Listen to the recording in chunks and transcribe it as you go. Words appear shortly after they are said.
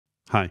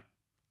Hi.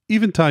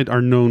 Eventide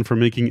are known for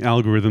making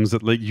algorithms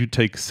that let you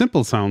take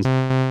simple sounds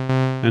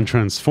and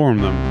transform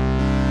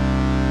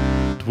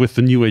them. With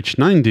the new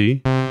H90,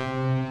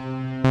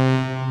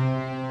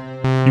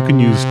 you can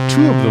use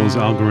 2 of those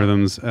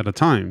algorithms at a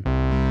time.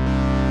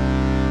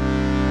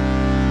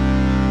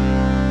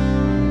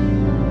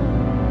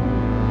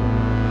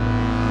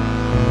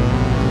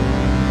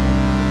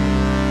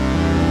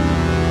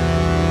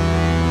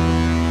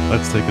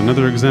 Let's take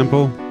another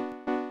example.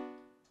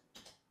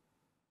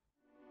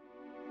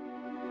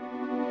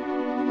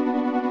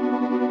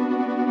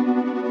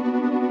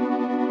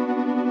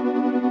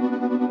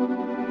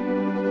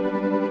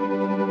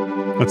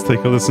 Let's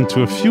take a listen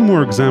to a few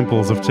more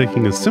examples of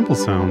taking a simple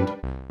sound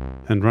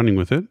and running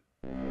with it.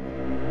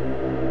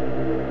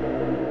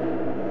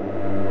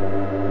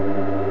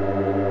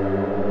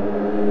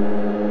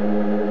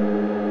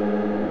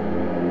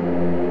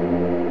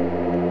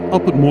 I'll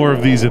put more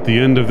of these at the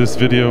end of this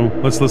video.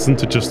 Let's listen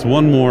to just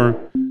one more,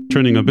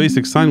 turning a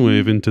basic sine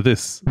wave into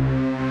this.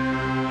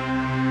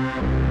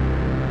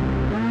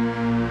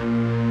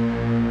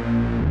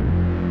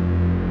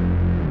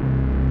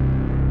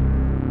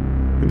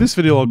 In this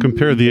video, I'll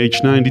compare the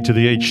H90 to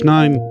the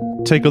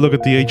H9, take a look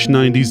at the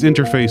H90's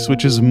interface,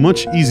 which is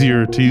much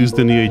easier to use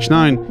than the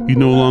H9. You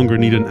no longer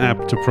need an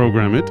app to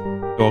program it.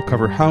 I'll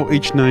cover how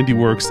H90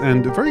 works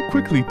and very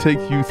quickly take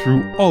you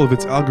through all of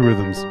its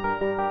algorithms.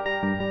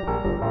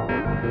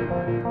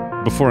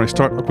 Before I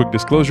start, a quick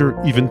disclosure: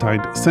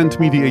 Eventide sent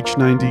me the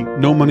H90,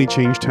 no money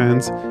changed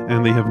hands,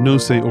 and they have no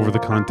say over the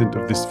content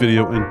of this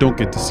video and don't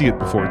get to see it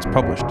before it's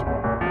published.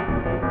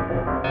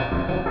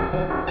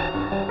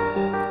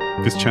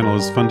 This channel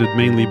is funded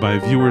mainly by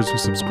viewers who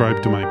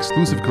subscribe to my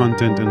exclusive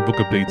content and book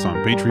updates on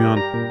Patreon,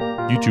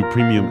 YouTube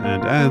Premium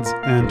and ads,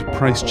 and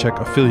price check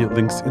affiliate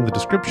links in the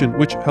description,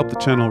 which help the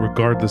channel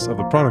regardless of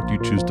the product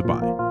you choose to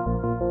buy.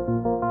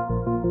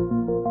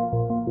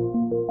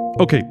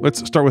 Okay,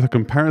 let's start with a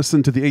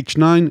comparison to the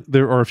H9.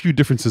 There are a few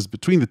differences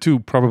between the two.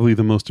 Probably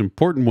the most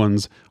important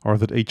ones are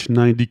that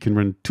H90 can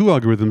run 2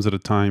 algorithms at a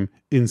time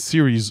in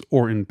series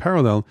or in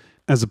parallel,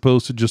 as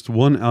opposed to just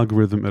 1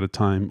 algorithm at a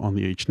time on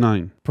the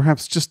H9.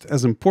 Perhaps just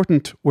as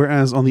important,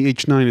 whereas on the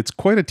H9 it's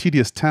quite a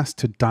tedious task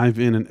to dive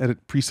in and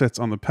edit presets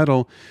on the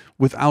pedal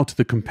without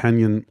the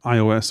companion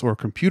iOS or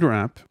computer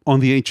app. On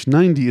the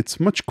H90 it's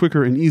much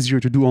quicker and easier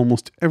to do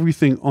almost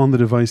everything on the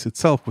device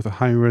itself with a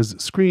high-res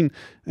screen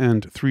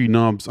and 3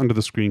 knobs under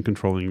the screen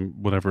controlling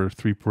whatever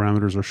 3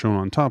 parameters are shown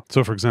on top.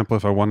 So for example,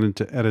 if I wanted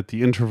to edit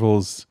the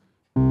intervals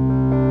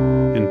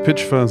in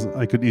pitch fuzz,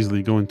 I could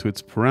easily go into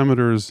its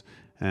parameters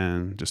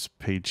and just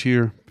page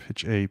here,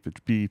 pitch A,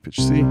 pitch B, pitch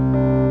C.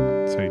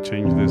 Say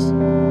change this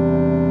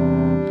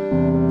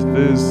to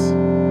this,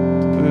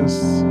 to this.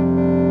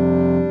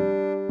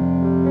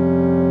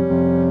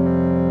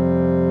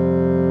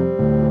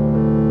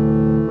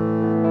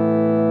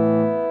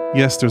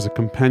 Yes, there's a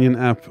companion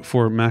app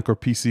for Mac or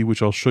PC,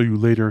 which I'll show you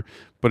later,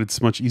 but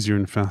it's much easier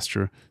and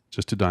faster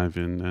just to dive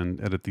in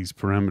and edit these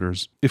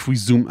parameters. If we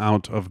zoom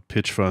out of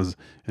pitch fuzz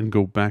and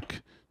go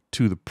back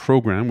to the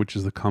program, which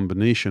is the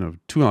combination of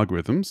 2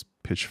 algorithms,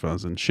 pitch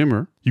fuzz and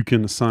shimmer, you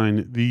can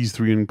assign these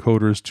 3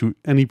 encoders to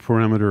any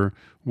parameter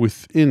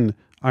within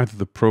either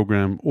the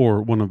program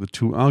or one of the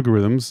 2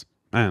 algorithms,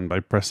 and by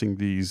pressing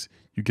these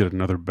you get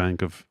another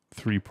bank of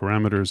 3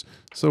 parameters.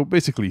 So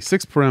basically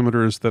 6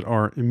 parameters that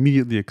are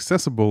immediately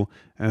accessible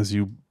as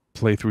you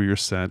play through your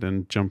set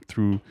and jump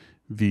through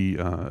the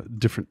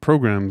different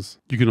programs.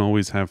 You can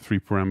always have 3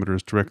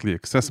 parameters directly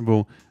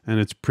accessible, and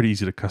it's pretty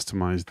easy to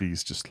customize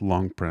these. Just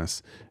long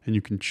press and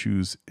you can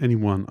choose any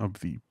one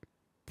of the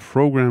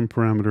program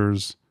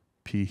parameters,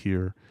 P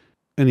here,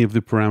 any of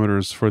the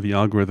parameters for the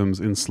algorithms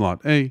in slot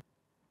A,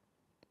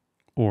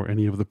 or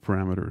any of the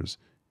parameters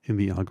in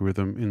the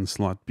algorithm in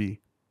slot B.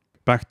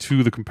 Back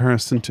to the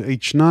comparison to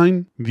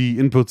H9, the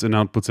inputs and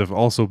outputs have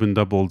also been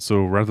doubled,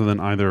 so rather than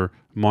either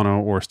mono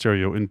or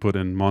stereo input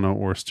and mono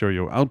or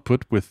stereo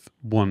output with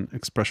 1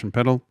 expression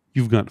pedal,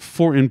 you've got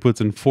 4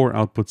 inputs and 4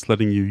 outputs,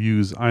 letting you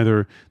use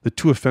either the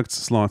 2 effects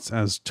slots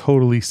as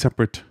totally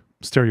separate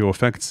stereo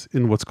effects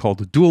in what's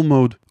called a dual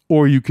mode,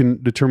 or you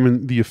can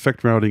determine the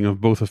effect routing of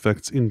both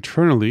effects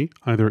internally,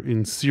 either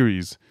in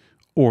series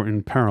or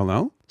in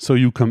parallel. So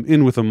you come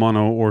in with a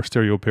mono or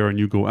stereo pair and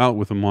you go out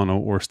with a mono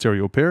or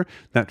stereo pair.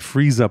 That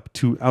frees up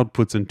 2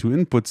 outputs and 2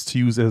 inputs to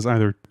use as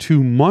either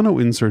 2 mono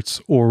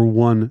inserts or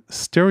 1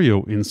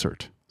 stereo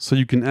insert. So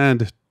you can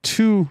add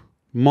 2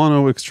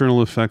 mono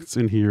external effects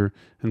in here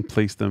and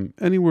place them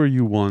anywhere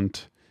you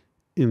want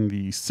in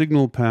the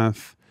signal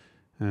path.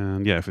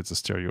 And yeah, if it's a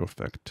stereo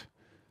effect,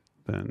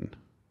 then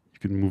you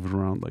can move it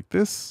around like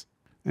this.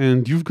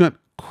 And you've got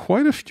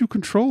quite a few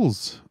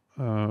controls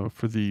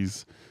for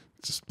these.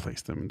 Just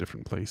place them in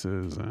different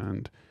places,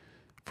 and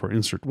for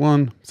insert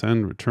 1,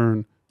 send,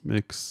 return,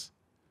 mix,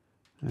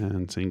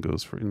 and same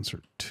goes for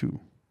insert 2.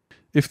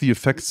 If the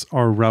effects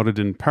are routed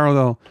in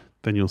parallel,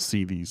 then you'll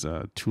see these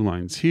 2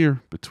 lines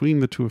here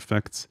between the 2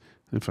 effects,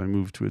 If I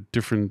move to a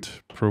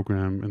different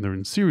program and they're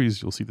in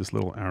series, you'll see this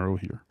little arrow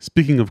here.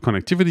 Speaking of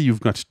connectivity,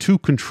 you've got two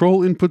control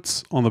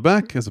inputs on the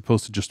back as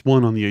opposed to just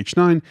one on the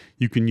H9.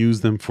 You can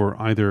use them for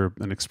either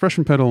an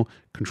expression pedal,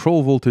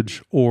 control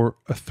voltage, or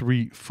a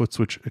 3-foot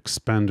switch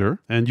expander.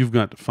 And you've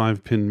got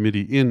 5-pin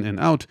MIDI in and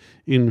out,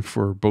 in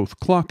for both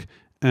clock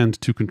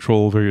and to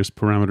control various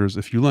parameters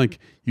if you like,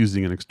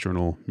 using an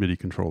external MIDI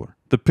controller.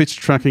 The pitch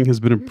tracking has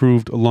been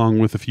improved along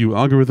with a few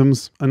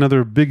algorithms.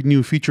 Another big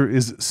new feature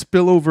is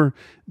Spillover.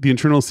 The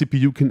internal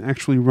CPU can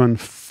actually run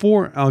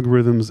 4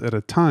 algorithms at a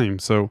time.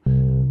 So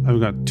I've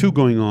got 2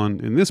 going on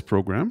in this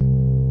program,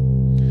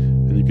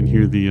 and you can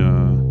hear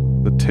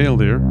the tail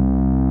there.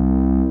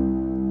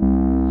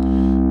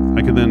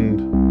 I can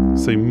then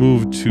say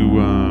move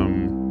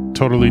to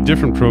totally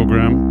different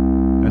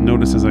program, and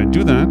notice as I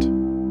do that,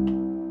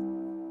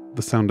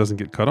 the sound doesn't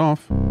get cut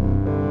off,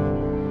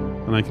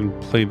 and I can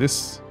play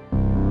this.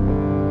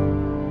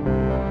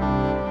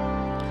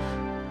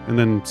 And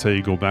then say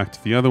go back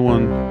to the other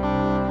one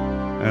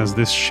as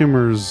this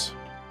shimmers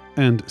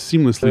and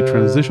seamlessly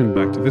transition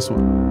back to this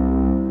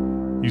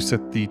one. You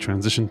set the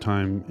transition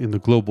time in the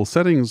global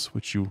settings,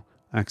 which you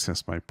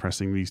access by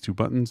pressing these 2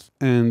 buttons,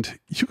 and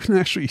you can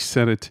actually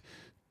set it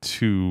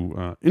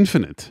to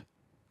infinite.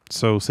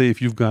 So say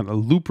if you've got a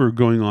looper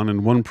going on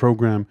in one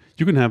program,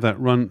 you can have that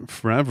run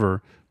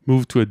forever,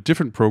 move to a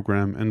different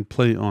program and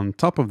play on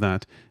top of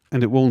that,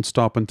 and it won't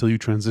stop until you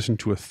transition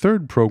to a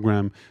third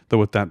program,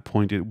 though at that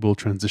point it will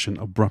transition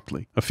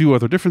abruptly. A few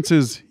other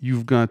differences: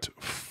 you've got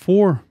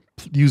 4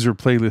 user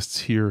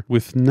playlists here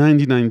with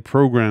 99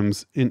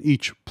 programs in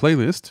each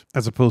playlist,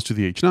 as opposed to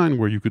the H9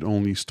 where you could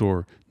only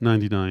store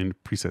 99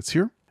 presets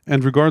here.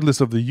 And regardless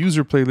of the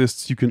user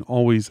playlists, you can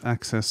always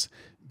access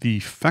the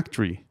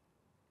factory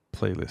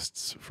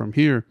playlists from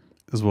here,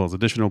 as well as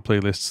additional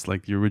playlists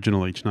like the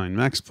original H9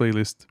 Max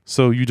playlist.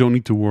 So you don't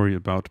need to worry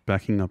about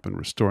backing up and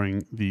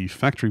restoring the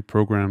factory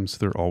programs.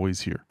 They're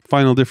always here.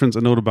 Final difference,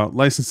 a note about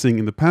licensing.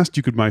 In the past,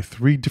 you could buy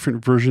 3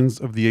 different versions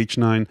of the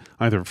H9,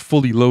 either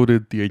fully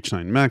loaded, the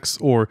H9 Max,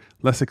 or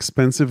less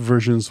expensive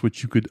versions,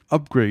 which you could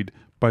upgrade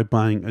by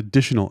buying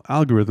additional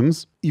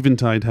algorithms.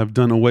 Eventide have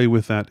done away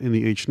with that in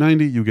the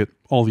H90. You get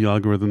all the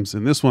algorithms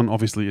in this one.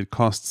 Obviously, it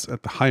costs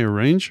at the higher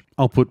range.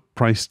 I'll put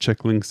price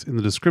check links in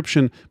the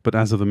description, but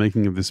as of the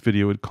making of this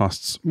video, it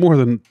costs more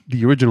than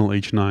the original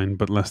H9,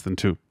 but less than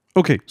 2.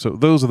 Okay, so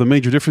those are the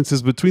major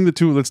differences between the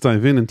two. Let's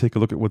dive in and take a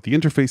look at what the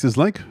interface is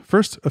like.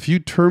 First, a few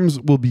terms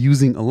we'll be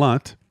using a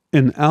lot.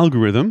 An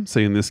algorithm,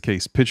 say in this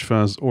case pitch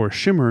fuzz or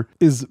shimmer,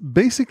 is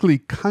basically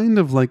kind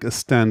of like a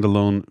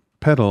standalone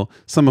pedal,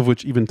 some of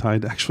which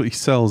Eventide actually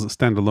sells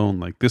standalone,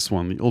 like this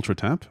one, the Ultra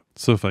Tap.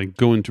 So if I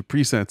go into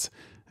presets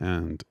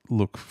and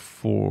look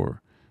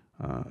for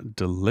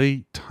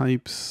delay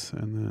types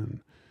and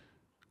then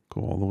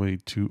go all the way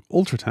to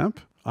Ultra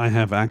Tap, I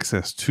have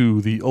access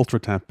to the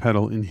Ultra Tap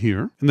pedal in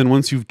here. And then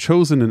once you've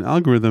chosen an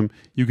algorithm,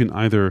 you can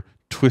either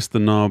twist the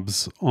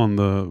knobs on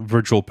the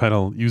virtual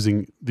pedal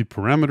using the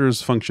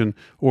parameters function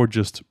or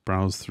just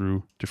browse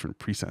through different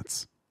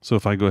presets. So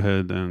if I go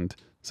ahead and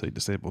say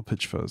disable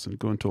pitch fuzz and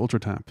go into Ultra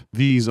Tap,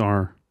 these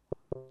are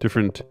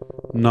different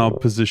knob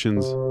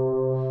positions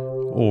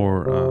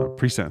or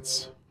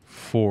presets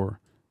for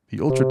the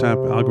Ultra Tap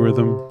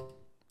algorithm.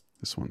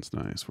 This one's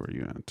nice. Where are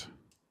you at?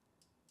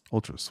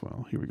 Ultra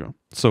Swell. Here we go.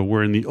 So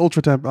we're in the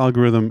Ultra Tap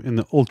algorithm in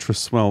the Ultra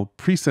Swell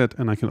preset,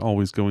 and I can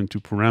always go into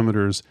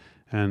parameters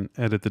and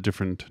edit the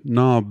different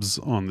knobs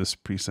on this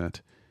preset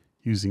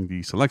using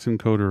the select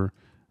encoder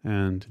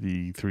and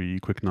the 3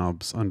 quick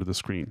knobs under the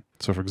screen.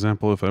 So for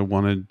example, if I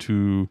wanted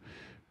to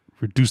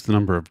reduce the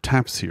number of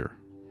taps here,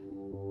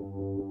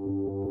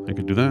 I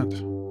could do that.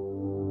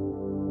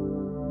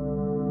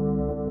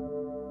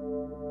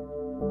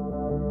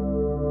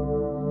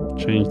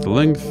 Change the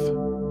length,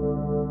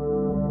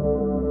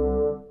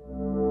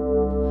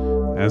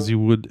 as you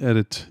would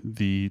edit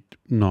the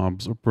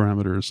knobs or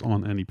parameters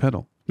on any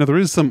pedal. Now there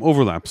is some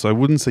overlap, so I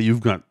wouldn't say you've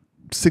got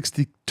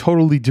 60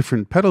 totally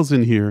different pedals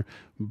in here,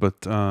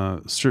 but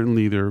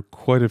certainly there are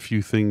quite a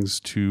few things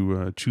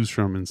to choose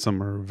from, and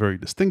some are very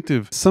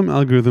distinctive. Some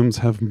algorithms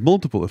have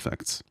multiple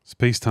effects.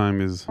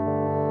 Spacetime is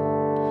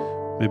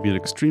maybe an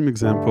extreme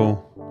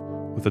example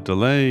with a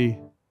delay,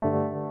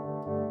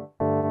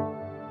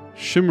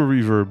 shimmer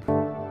reverb,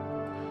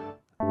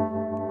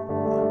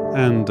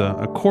 and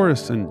a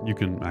chorus, and you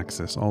can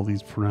access all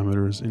these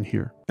parameters in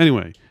here.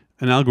 Anyway,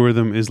 an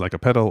algorithm is like a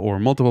pedal or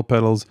multiple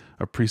pedals.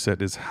 A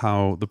preset is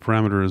how the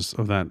parameters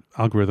of that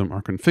algorithm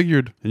are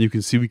configured. And you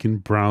can see we can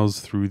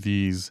browse through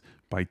these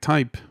by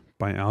type,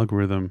 by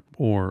algorithm,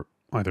 or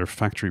either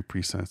factory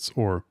presets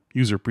or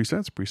user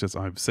presets, presets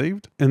I've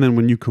saved. And then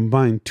when you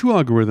combine 2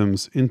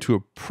 algorithms into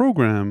a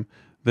program,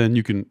 then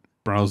you can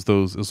browse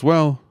those as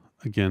well,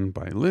 again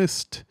by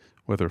list,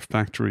 whether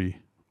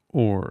factory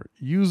or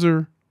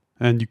user.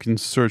 And you can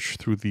search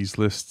through these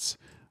lists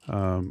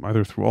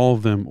either through all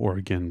of them or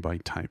again by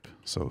type.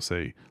 So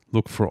say,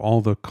 look for all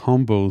the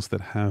combos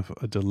that have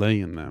a delay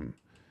in them,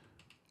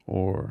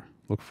 or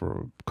look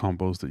for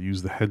combos that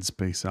use the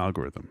headspace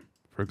algorithm,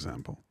 for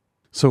example.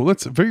 So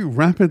let's very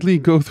rapidly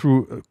go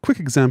through quick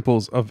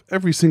examples of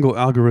every single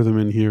algorithm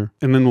in here,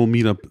 and then we'll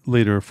meet up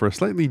later for a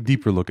slightly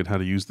deeper look at how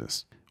to use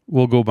this.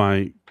 We'll go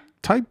by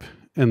type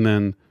and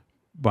then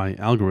by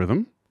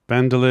algorithm.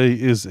 Band delay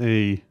is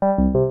a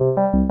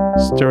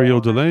stereo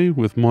delay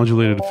with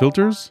modulated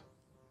filters.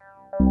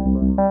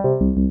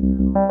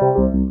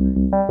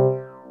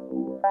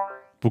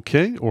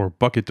 Bouquet or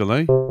bucket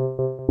delay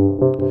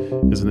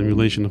is an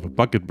emulation of a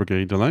bucket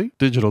bouquet delay.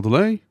 Digital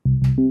delay.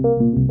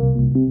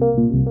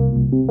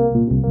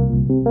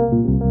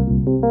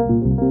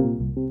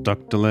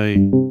 Duck delay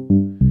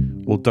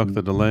will duck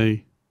the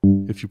delay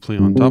if you play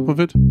on top of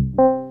it.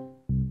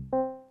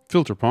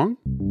 Filter pong,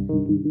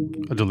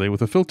 a delay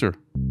with a filter.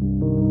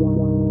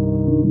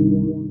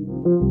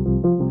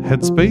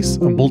 Headspace,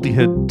 a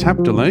multi-head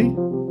tap delay.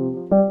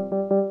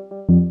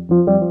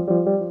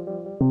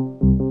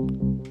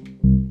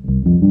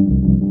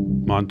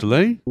 Mod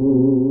delay.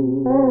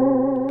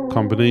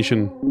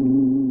 Combination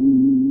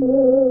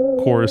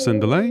chorus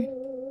and delay.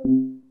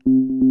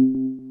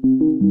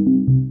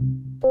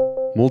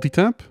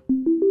 Multi-tap,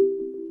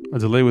 a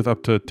delay with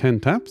up to 10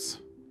 taps.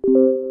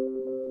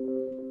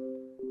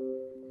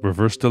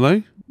 Reverse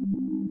delay.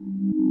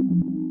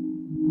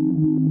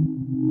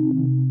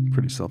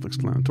 Pretty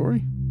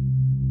self-explanatory.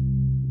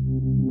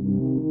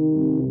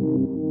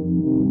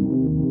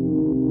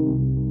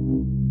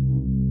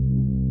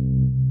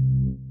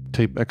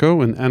 Tape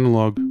echo and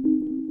analog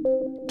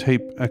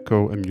tape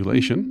echo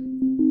emulation.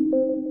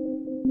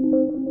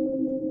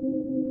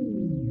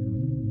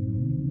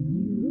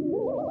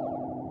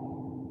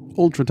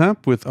 Ultra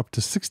tap with up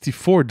to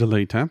 64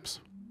 delay taps.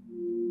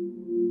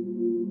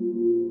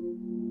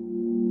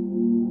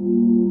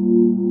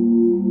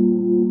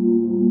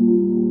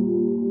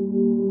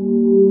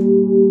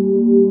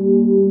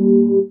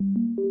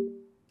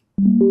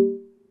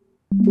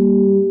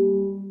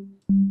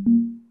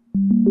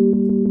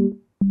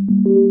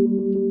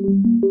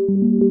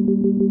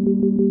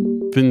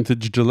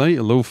 Vintage delay,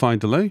 a lo-fi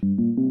delay.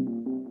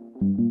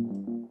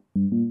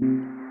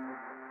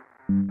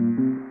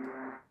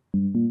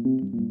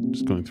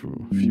 Just going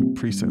through a few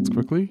presets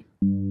quickly.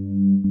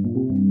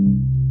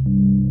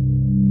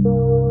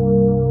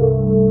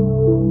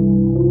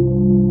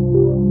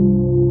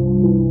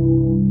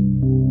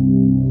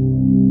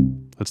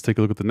 Let's take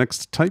a look at the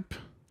next type.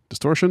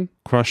 Distortion.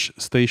 Crush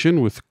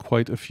station with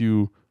quite a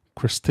few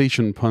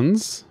crustacean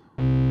puns.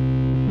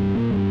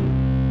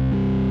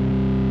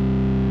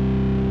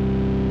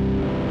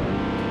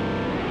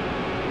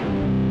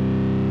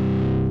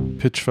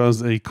 Pitch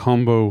fuzz, a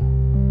combo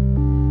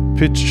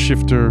pitch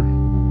shifter,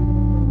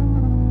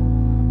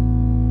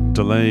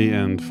 delay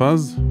and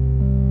fuzz.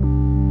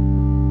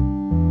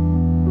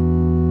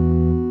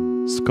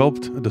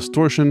 Sculpt, a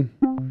distortion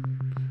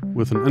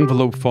with an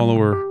envelope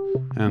follower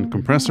and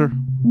compressor.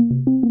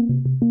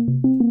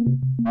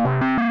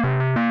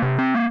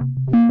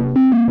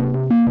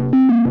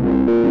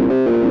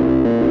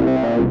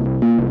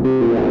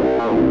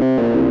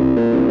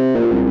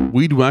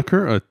 Weed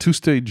Whacker, a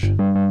two-stage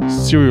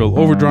serial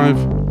overdrive.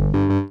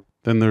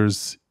 Then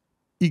there's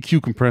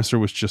EQ compressor,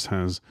 which just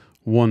has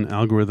one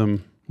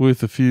algorithm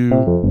with a few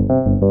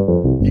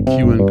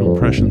EQ and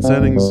compression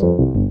settings.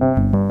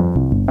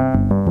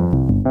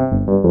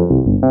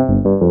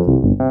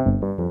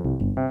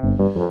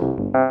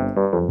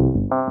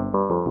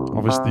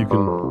 Obviously you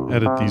can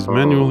edit these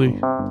manually.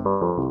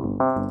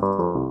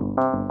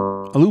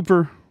 A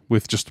looper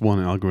with just one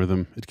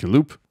algorithm, it can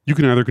loop. You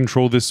can either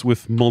control this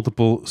with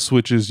multiple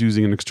switches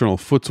using an external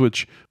foot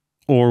switch,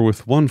 or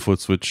with one foot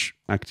switch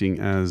acting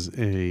as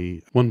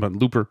a one-button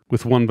looper.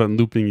 With one button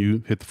looping,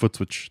 you hit the foot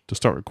switch to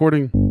start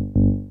recording,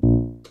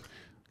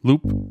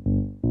 loop,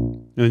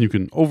 and then you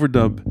can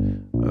overdub,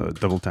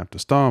 double tap to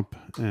stop,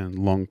 and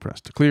long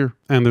press to clear.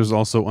 And there's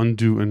also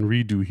undo and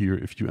redo here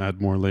if you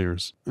add more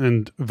layers,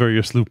 and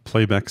various loop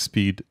playback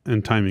speed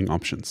and timing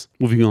options.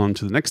 Moving on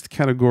to the next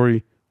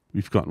category,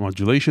 we've got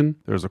modulation.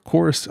 There's a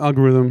chorus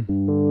algorithm,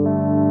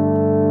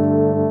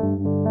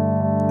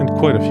 and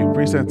quite a few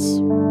presets.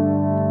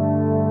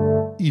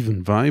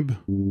 Even vibe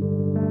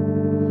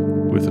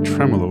with a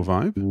tremolo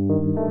vibe.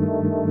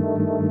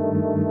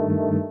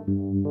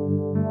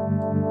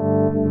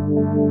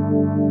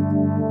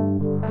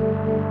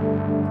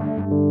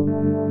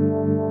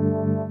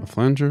 A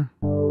flanger.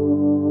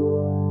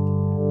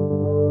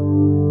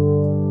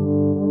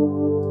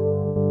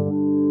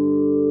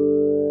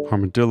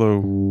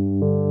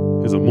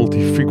 Armadillo is a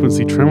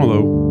multi-frequency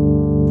tremolo.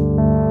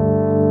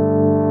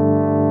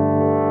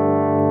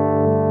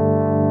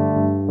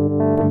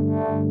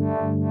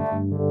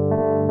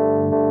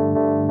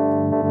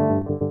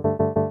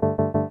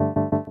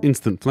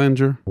 Instant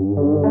flanger,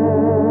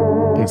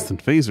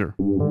 instant phaser.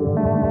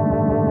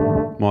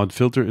 Mod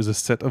filter is a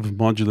set of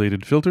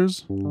modulated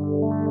filters.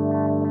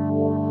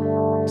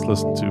 Let's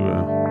listen to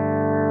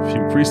a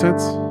few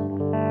presets.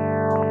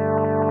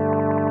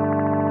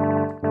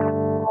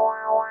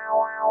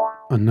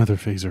 Another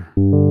phaser.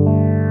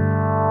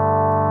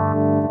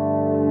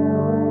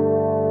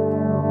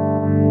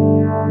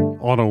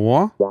 Auto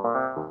wah.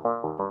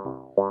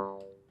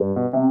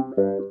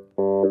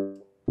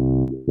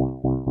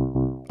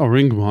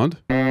 ring mod.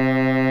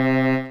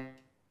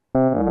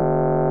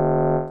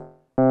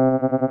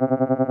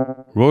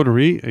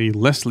 Rotary, a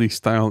Leslie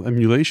style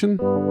emulation.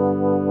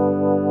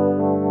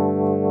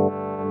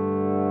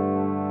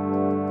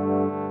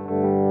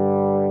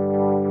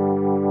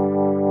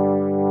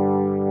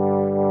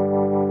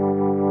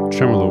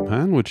 Tremolo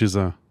pan, which is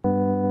a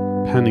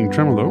panning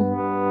tremolo.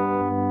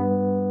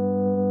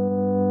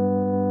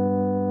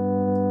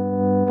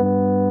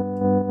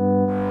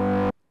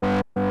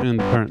 And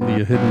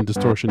apparently a hidden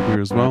distortion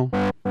here as well.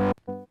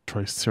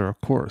 Tricera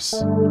chorus.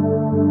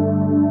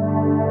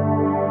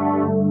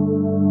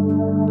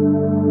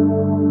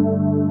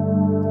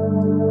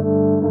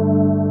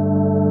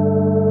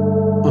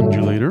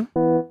 Undulator.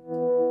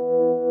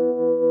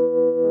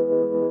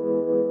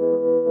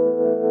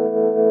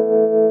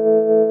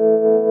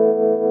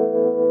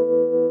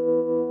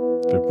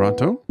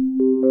 Vibrato.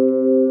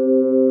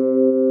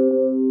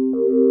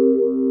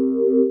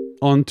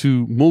 On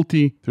to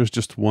multi, there's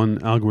just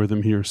one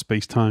algorithm here,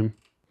 Spacetime.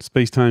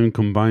 Spacetime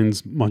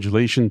combines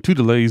modulation, 2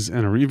 delays,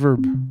 and a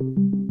reverb.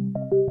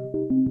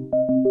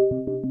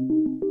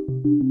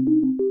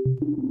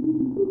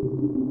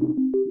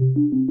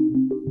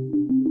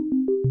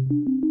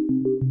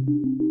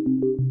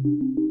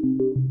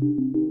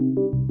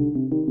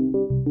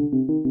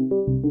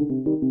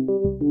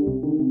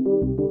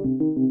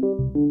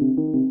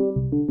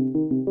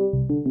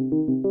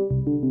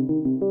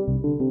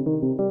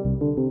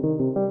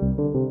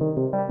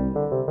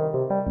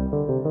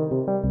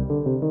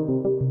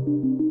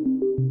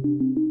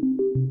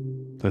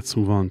 Let's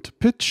move on to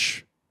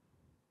pitch,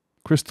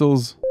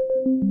 crystals.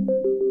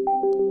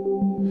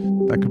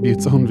 That could be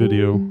its own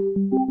video.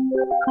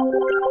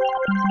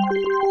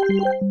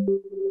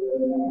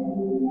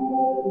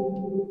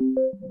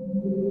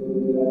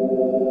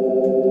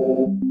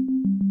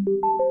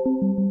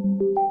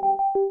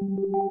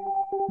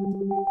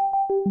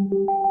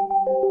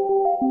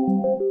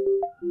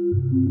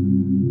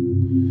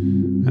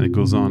 And it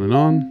goes on and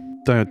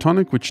on.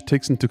 Diatonic, which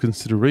takes into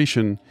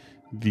consideration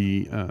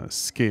the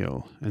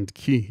scale and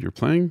key you're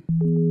playing.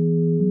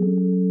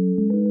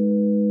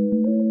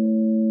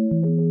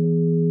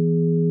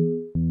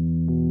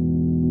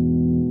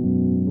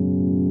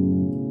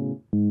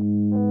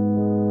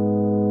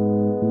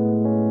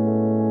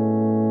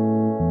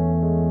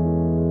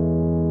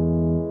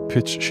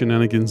 Pitch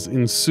shenanigans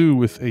ensue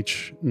with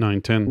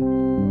H910,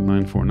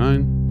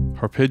 949.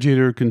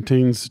 Arpeggiator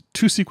contains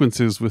 2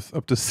 sequences with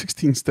up to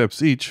 16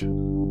 steps each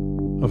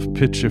of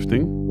pitch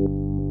shifting.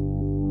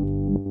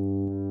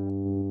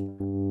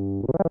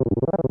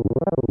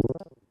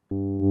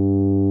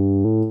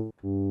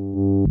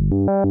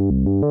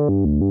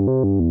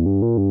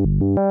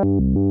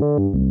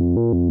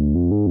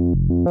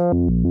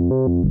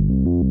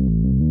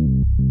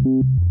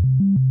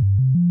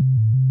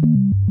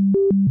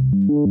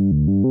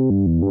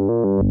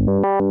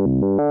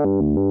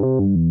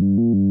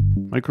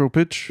 Micro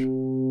pitch. A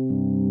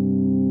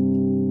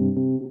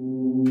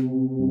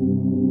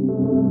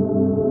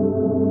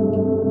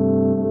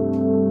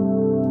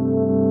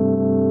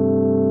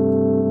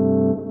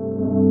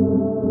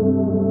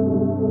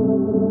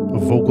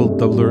vocal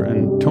doubler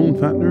and tone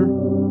fattener.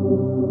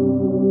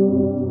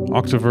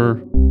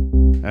 Octaver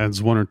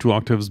adds 1 or 2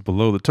 octaves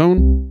below the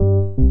tone,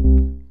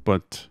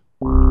 but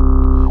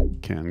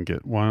can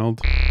get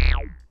wild.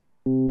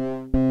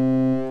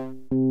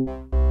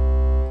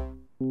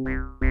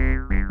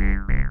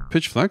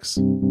 Pitch flex,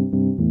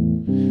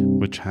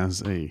 which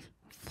has a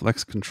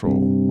flex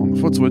control on the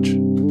foot switch.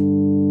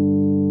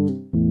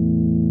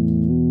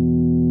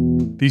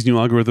 These new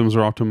algorithms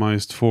are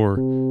optimized for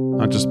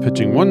not just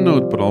pitching one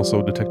note, but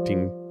also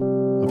detecting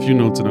a few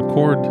notes in a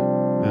chord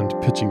and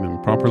pitching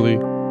them properly.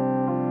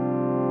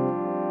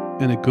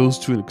 And it goes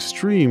to an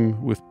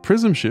extreme with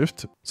prism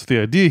shift. So the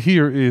idea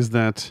here is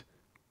that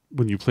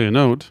when you play a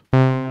note,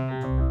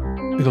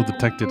 it'll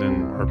detect it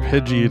and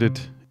arpeggiate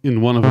it in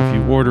one of a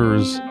few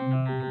orders.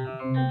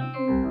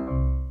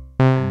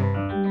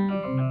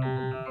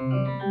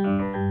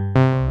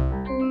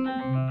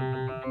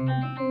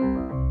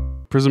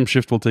 Prism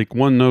shift will take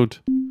one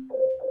note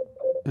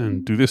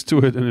and do this to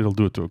it, and it'll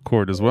do it to a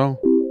chord as well.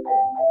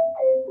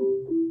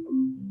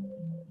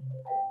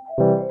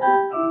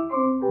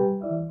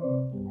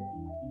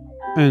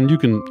 And you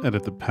can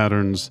edit the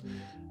patterns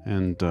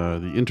and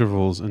the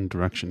intervals and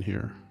direction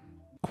here.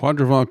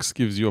 Quadravox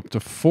gives you up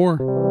to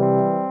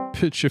 4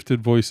 pitch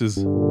shifted voices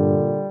in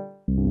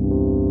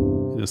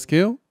a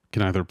scale. You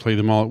can either play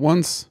them all at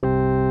once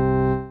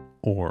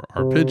or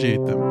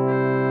arpeggiate them.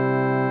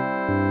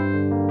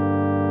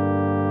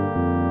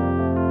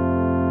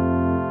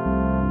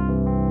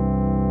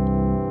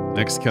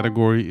 Next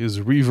category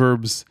is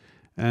reverbs,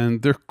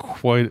 and there are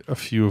quite a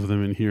few of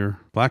them in here.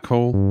 Black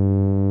hole.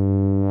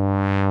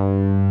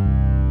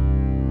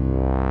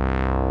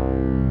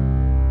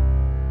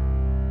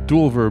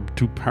 Dual verb,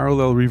 2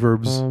 parallel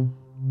reverbs.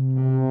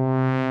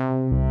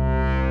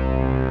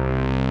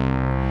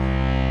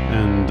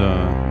 And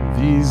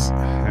these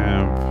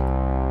have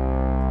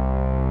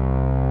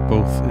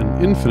both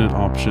an infinite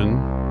option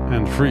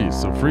and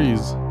freeze. So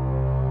freeze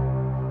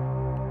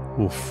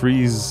will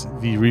freeze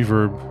the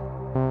reverb,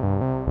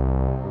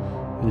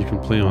 and you can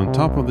play on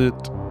top of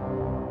it,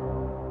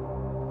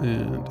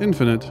 and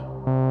infinite.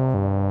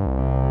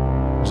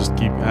 Just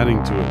keep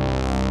adding to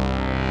it.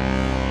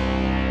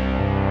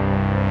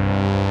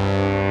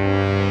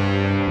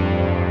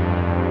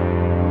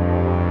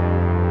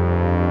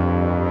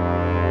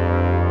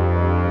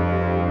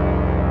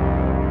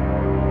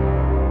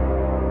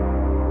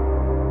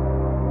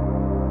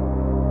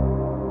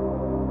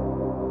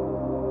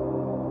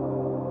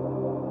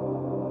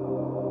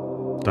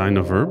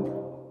 Dynaverb.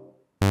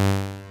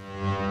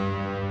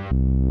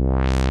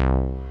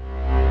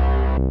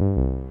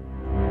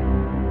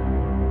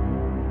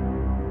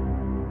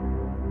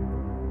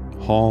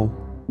 Hall.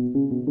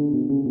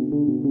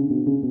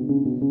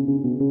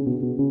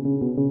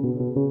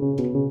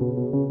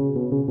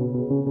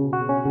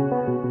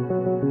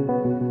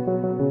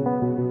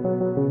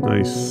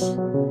 Nice.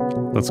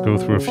 Let's go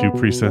through a few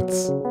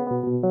presets.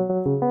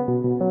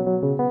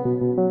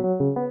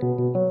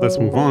 Let's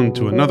move on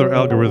to another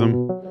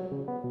algorithm.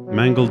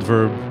 Mangled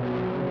verb,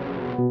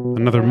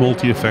 another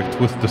multi-effect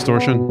with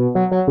distortion.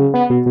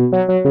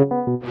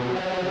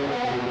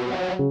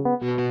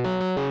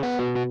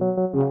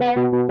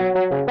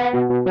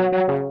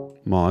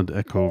 Mod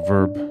echo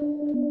verb.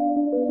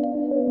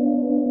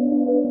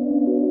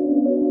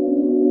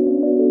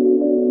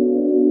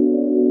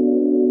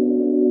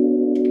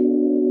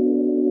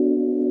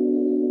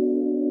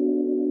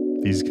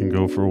 These can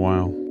go for a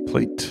while.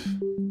 Plate.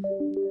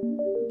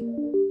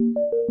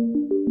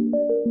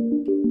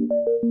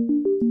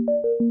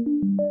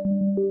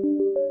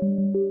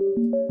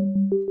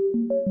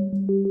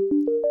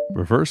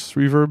 Reverse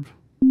reverb.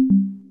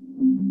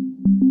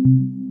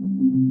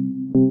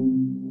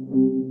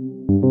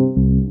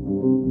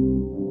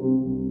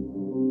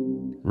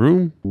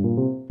 Room.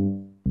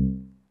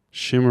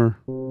 Shimmer.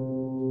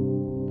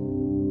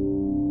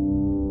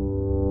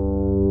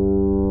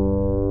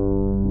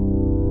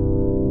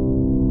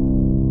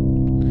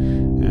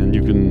 And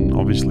you can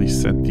obviously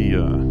set the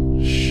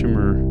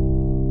shimmer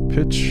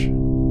pitch.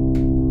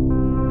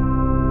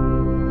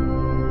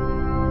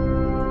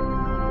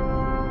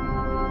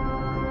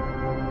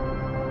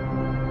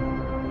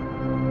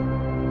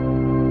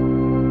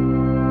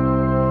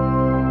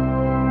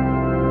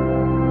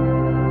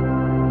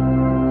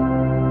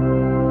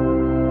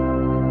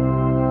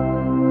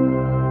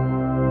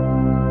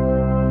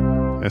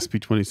 SP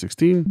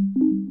 2016,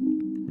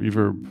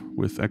 reverb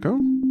with echo,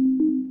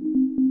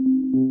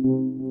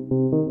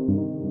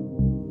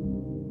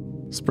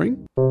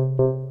 spring,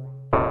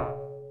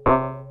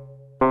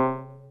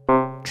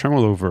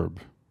 tremolo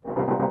verb,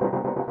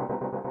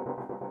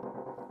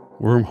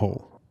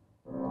 wormhole,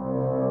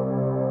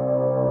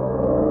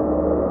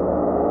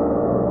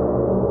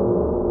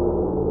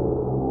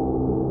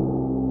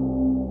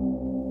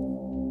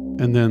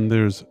 and then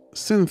there's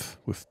synth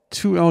with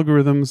 2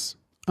 algorithms.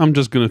 I'm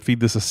just going to feed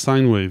this a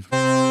sine wave.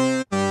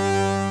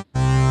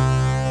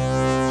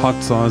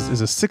 Hot Saws is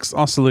a 6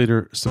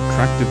 oscillator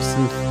subtractive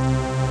synth.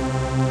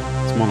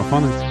 It's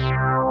monophonic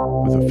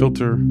with a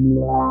filter,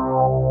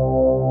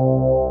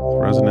 with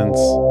resonance,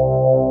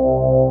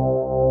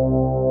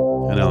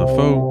 an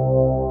LFO,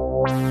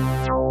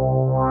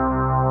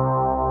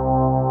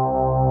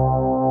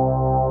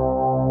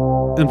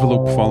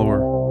 envelope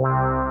follower,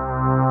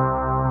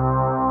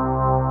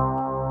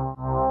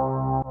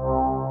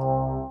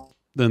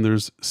 then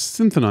there's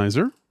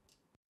Synthenizer.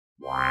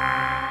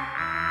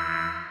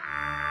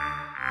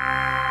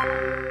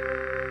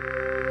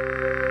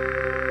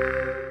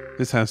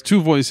 This has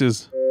 2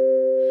 voices,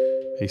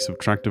 a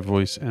subtractive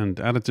voice and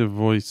additive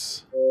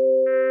voice.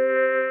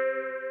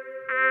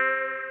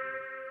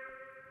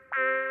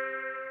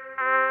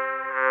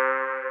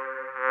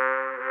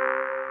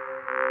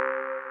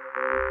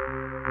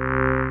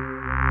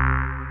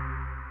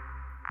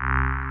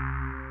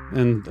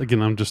 And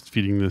again, I'm just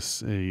feeding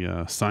this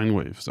a sine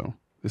wave. So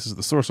this is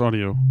the source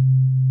audio,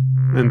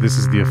 and this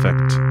is the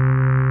effect.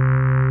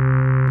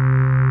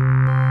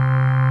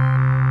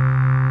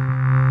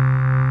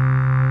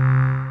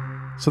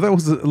 So that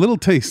was a little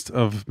taste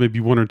of maybe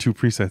 1 or 2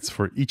 presets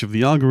for each of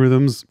the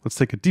algorithms. Let's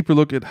take a deeper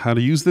look at how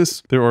to use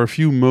this. There are a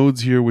few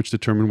modes here which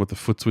determine what the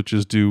foot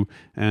switches do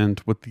and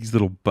what these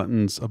little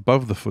buttons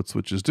above the foot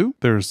switches do.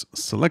 There's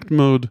select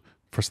mode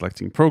for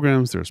selecting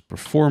programs. There's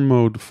perform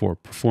mode for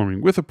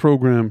performing with a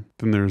program.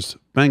 Then there's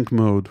bank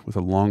mode with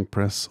a long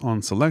press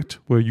on select,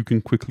 where you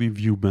can quickly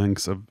view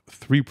banks of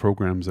 3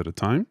 programs at a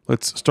time.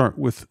 Let's start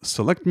with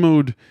select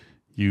mode.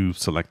 You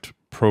select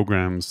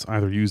programs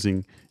either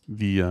using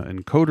the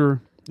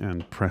encoder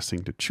and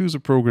pressing to choose a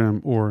program,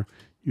 or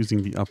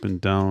using the up and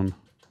down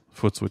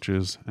foot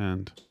switches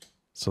and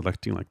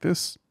selecting like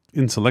this.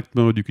 In select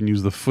mode, you can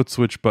use the foot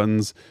switch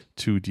buttons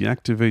to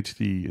deactivate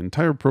the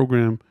entire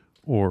program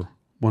or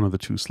one of the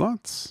 2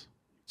 slots.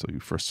 So you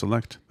first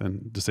select,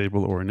 then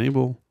disable or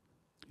enable.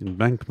 In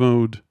bank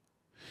mode,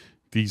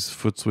 these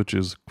foot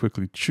switches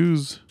quickly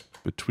choose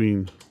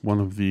between one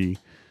of the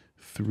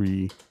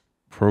 3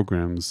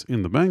 programs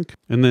in the bank.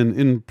 And then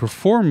in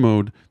perform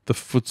mode, the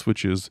foot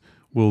switches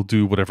will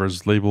do whatever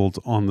is labeled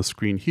on the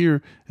screen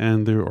here.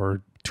 And there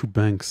are two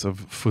banks of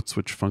foot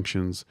switch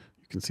functions.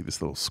 You can see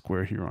this little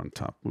square here on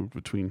top, moved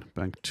between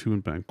bank 2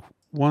 and bank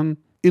 1.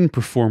 In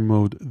perform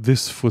mode,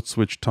 this foot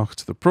switch talks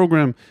to the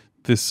program.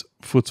 This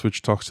foot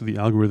switch talks to the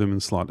algorithm in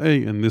slot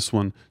A, and this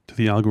one to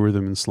the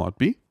algorithm in slot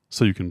B.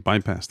 So you can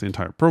bypass the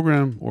entire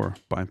program or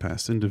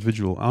bypass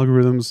individual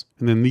algorithms.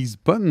 And then these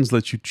buttons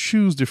let you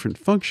choose different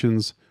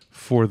functions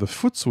for the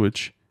foot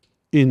switch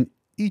in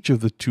each of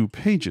the two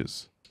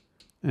pages.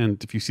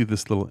 And if you see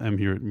this little M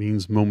here, it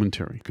means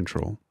momentary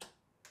control,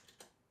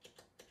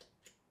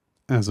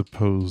 as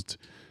opposed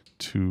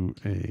to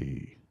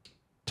a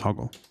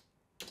toggle.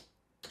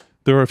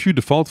 There are a few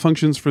default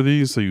functions for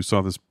these. So you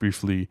saw this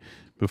briefly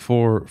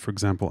before, for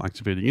example,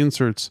 activating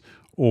inserts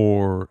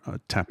or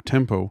tap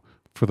tempo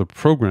for the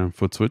program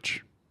foot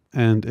switch,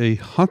 and a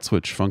hot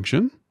switch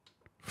function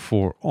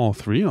for all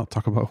three. I'll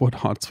talk about what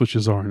hot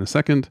switches are in a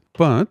second.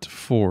 But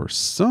for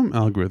some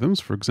algorithms,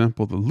 for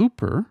example, the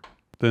looper,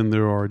 then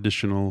there are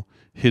additional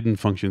hidden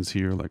functions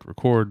here like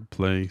record,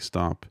 play,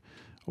 stop,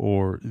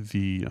 or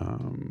the,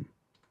 hang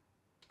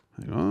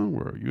on,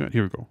 where are you at?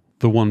 Here we go.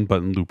 The one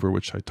button looper,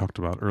 which I talked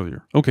about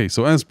earlier. Okay,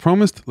 so as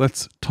promised,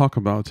 let's talk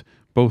about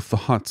both the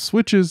hot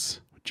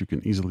switches, which you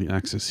can easily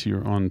access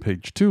here on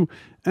page 2,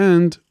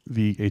 and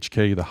the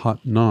HK, the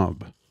hot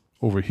knob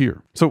over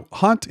here. So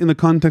hot in the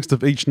context of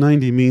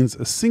H90 means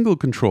a single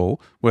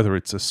control, whether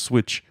it's a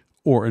switch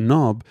or a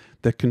knob,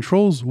 that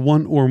controls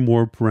one or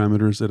more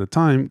parameters at a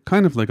time,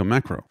 kind of like a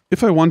macro.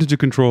 If I wanted to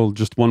control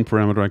just one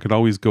parameter, I could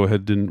always go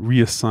ahead and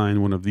reassign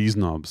one of these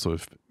knobs. So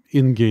if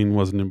in-gain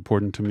wasn't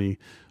important to me,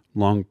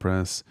 long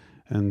press,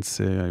 and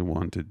say I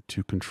wanted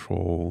to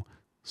control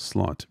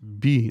slot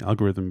B,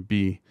 algorithm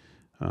B,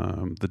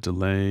 the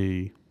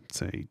delay,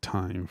 say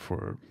time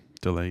for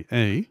delay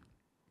A.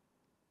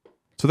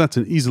 So that's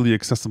an easily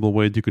accessible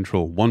way to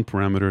control one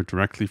parameter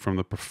directly from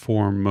the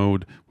perform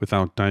mode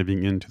without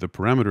diving into the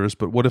parameters.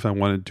 But what if I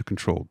wanted to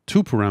control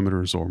two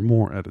parameters or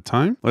more at a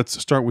time? Let's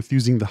start with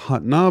using the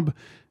hot knob.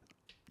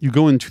 You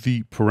go into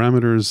the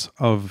parameters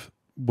of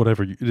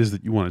whatever it is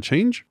that you want to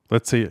change.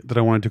 Let's say that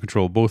I wanted to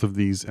control both of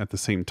these at the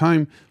same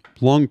time.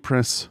 Long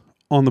press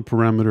on the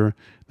parameter,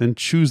 then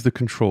choose the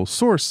control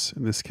source.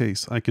 In this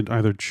case, I could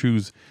either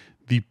choose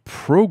the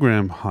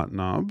program hot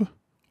knob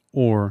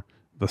or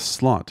the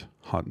slot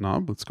hot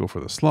knob. Let's go for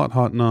the slot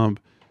hot knob.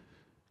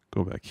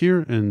 Go back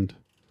here, and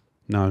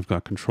now I've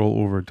got control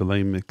over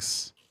delay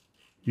mix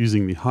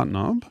using the hot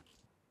knob.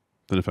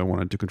 Then if I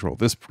wanted to control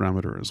this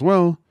parameter as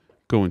well,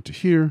 go into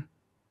here,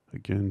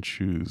 again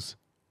choose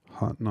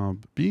hot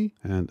knob B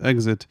and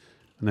exit,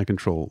 and I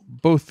control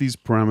both these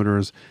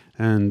parameters.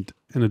 And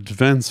an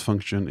advanced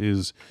function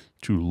is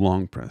to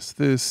long press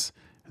this,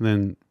 and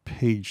then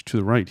page to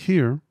the right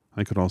here,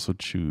 I could also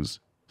choose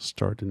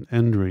start and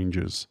end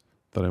ranges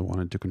that I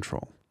wanted to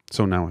control.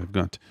 So now I've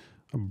got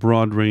a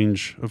broad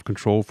range of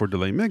control for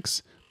delay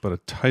mix, but a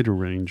tighter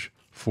range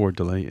for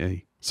delay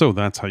A. So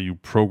that's how you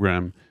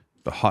program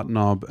the hot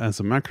knob as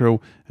a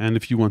macro. And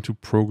if you want to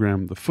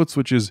program the foot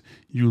switches,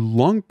 you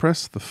long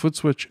press the foot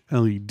switch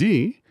LED,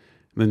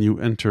 then you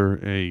enter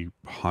a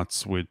hot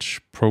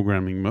switch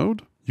programming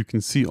mode. You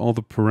can see all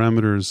the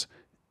parameters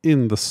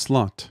in the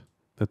slot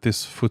that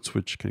this foot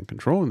switch can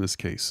control, in this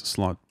case,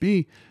 slot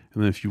B.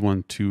 And then if you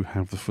want to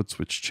have the foot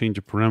switch change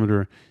a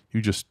parameter,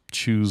 you just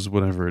choose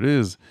whatever it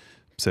is,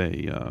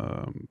 say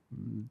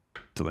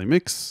delay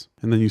mix,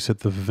 and then you set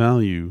the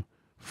value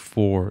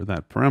for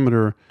that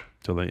parameter,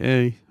 delay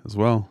A as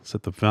well,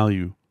 set the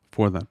value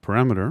for that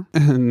parameter.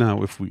 And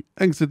now if we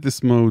exit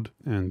this mode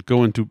and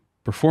go into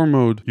perform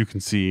mode, you can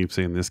see,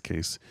 say in this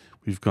case,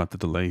 we've got the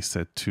delay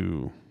set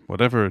to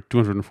whatever,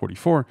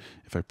 244.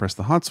 If I press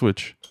the hot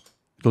switch,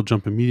 it'll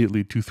jump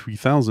immediately to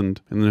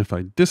 3000. And then if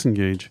I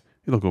disengage,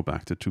 it'll go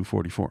back to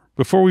 244.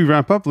 Before we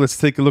wrap up, let's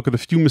take a look at a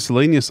few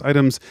miscellaneous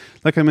items.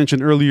 Like I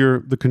mentioned earlier,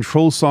 the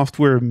control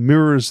software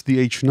mirrors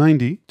the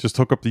H90. Just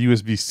hook up the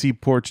USB-C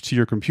port to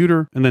your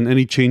computer, and then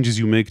any changes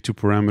you make to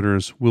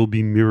parameters will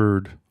be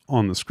mirrored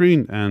on the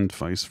screen, and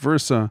vice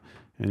versa.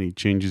 Any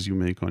changes you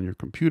make on your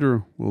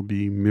computer will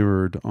be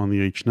mirrored on the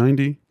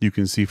H90. You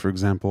can see, for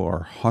example,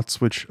 our hot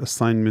switch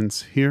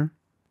assignments here.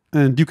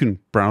 And you can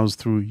browse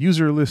through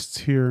user lists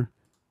here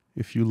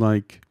if you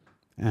like,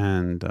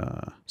 and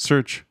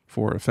search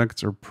for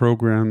effects or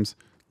programs,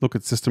 look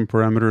at system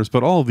parameters,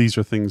 but all of these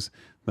are things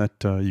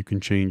that you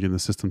can change in the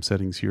system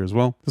settings here as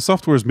well. The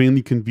software is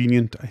mainly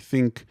convenient, I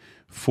think,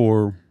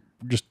 for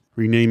just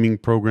renaming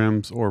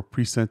programs or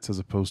presets as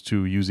opposed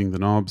to using the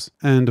knobs,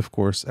 and of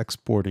course,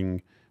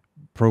 exporting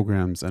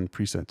programs and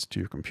presets to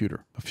your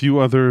computer. A few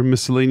other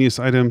miscellaneous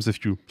items.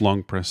 If you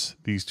long press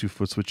these two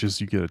foot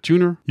switches, you get a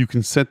tuner. You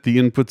can set the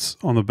inputs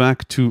on the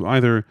back to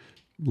either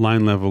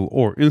line level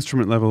or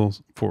instrument level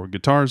for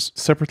guitars.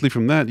 Separately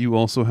from that, you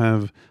also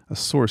have a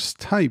source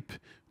type,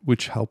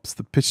 which helps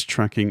the pitch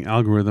tracking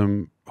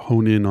algorithm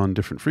hone in on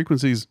different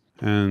frequencies,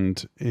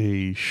 and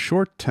a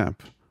short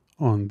tap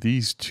on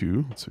these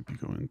two. So if you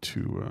go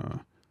into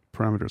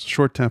parameters, a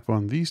short tap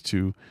on these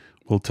two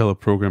will tell a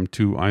program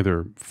to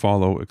either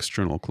follow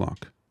external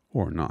clock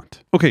or not.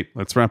 Okay,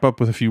 let's wrap up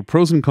with a few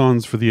pros and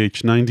cons for the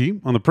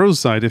H90. On the pros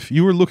side, if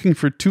you were looking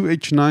for two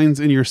H9s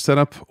in your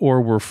setup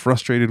or were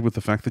frustrated with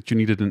the fact that you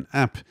needed an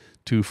app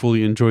to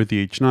fully enjoy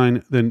the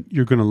H9, then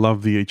you're going to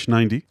love the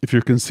H90. If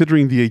you're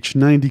considering the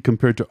H90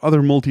 compared to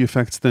other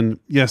multi-effects, then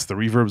yes, the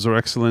reverbs are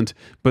excellent,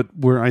 but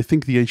where I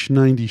think the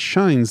H90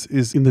 shines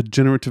is in the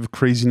generative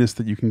craziness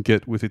that you can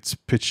get with its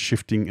pitch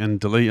shifting and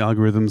delay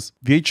algorithms.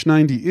 The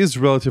H90 is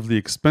relatively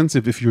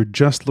expensive if you're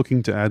just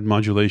looking to add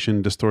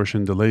modulation,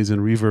 distortion, delays,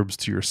 and reverbs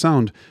to your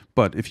sound,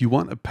 but if you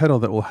want a pedal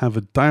that will have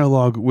a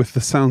dialogue with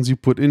the sounds you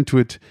put into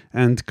it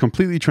and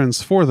completely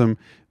transform them,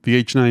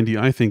 the H90,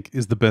 I think,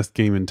 is the best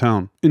game in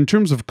town. In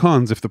terms of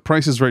cons, if the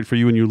price is right for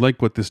you and you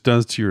like what this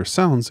does to your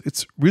sounds,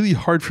 it's really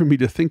hard for me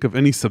to think of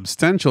any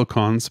substantial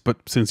cons, but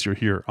since you're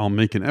here, I'll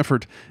make an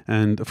effort,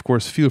 and of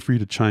course, feel free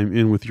to chime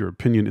in with your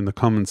opinion in the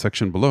comment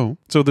section below.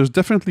 So there's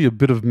definitely a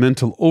bit of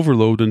mental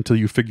overload until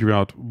you figure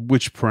out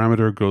which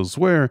parameter goes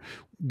where,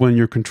 when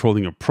you're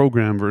controlling a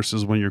program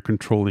versus when you're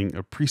controlling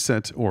a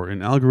preset or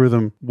an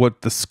algorithm,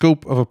 what the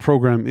scope of a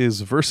program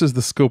is versus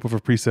the scope of a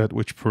preset,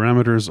 which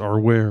parameters are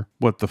where,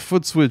 what the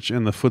foot switch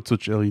and the foot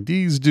switch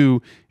LEDs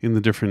do in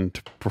the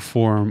different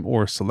perform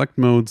or select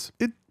modes.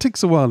 It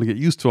takes a while to get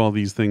used to all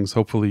these things.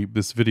 Hopefully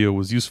this video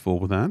was useful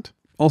with that.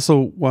 Also,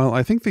 while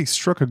I think they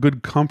struck a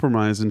good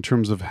compromise in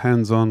terms of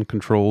hands-on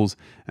controls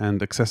and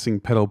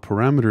accessing pedal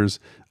parameters,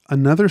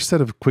 another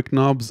set of quick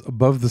knobs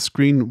above the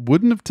screen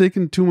wouldn't have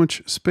taken too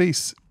much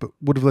space, but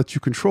would have let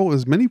you control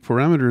as many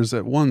parameters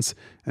at once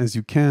as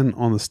you can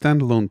on the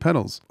standalone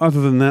pedals.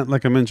 Other than that,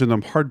 like I mentioned,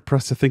 I'm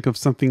hard-pressed to think of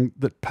something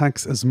that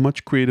packs as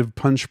much creative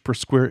punch per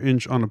square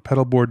inch on a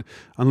pedal board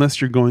unless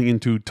you're going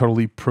into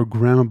totally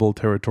programmable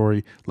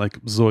territory like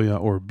Zoya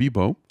or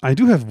Bebo. I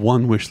do have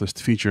one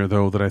wishlist feature,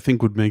 though, that I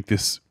think would make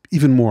this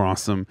even more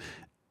awesome.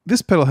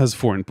 This pedal has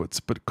 4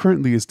 inputs, but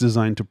currently it's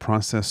designed to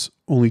process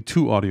only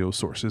 2 audio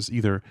sources,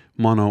 either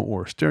mono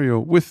or stereo,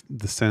 with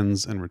the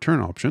sends and return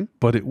option.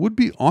 But it would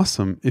be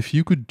awesome if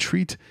you could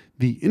treat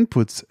the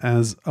inputs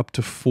as up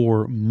to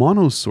 4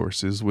 mono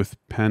sources with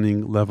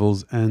panning,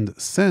 levels, and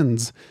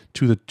sends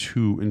to the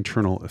 2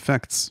 internal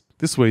effects.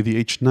 This way,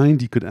 the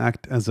H90 could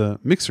act as a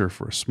mixer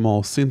for a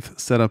small synth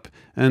setup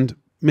and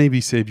maybe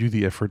save you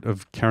the effort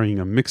of carrying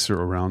a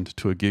mixer around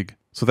to a gig.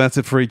 So that's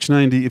it for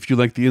H90. If you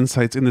like the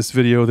insights in this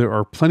video, there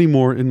are plenty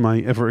more in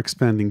my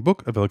ever-expanding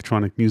book of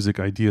electronic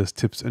music ideas,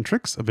 tips, and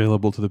tricks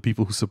available to the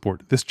people who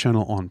support this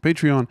channel on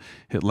Patreon.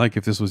 Hit like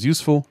if this was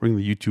useful, ring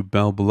the YouTube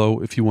bell below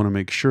if you want to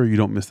make sure you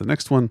don't miss the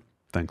next one.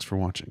 Thanks for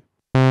watching.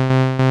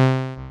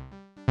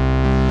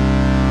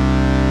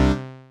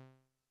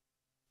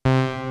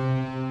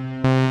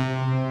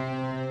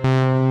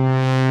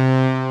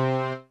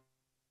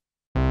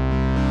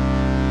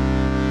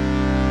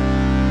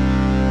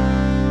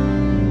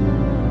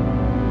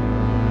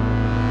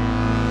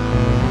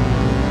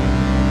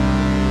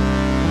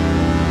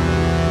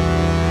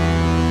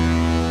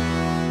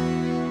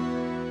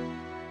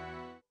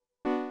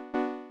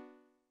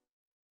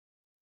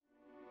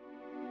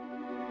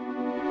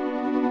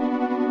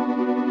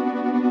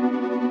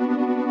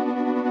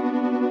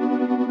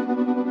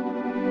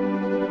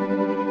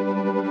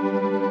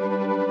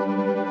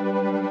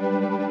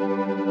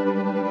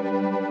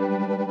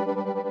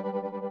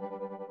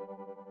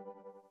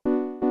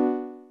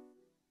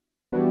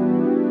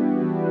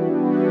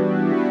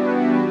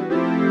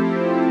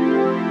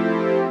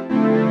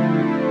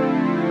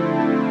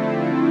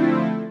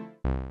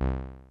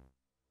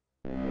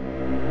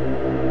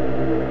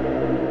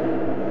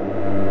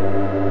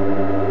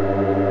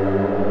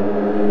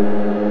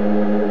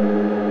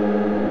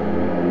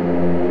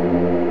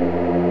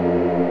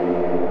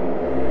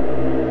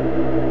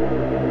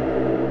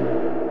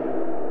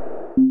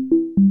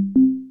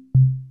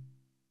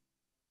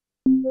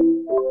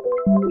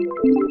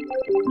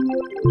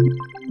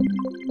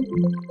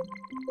 Thank you.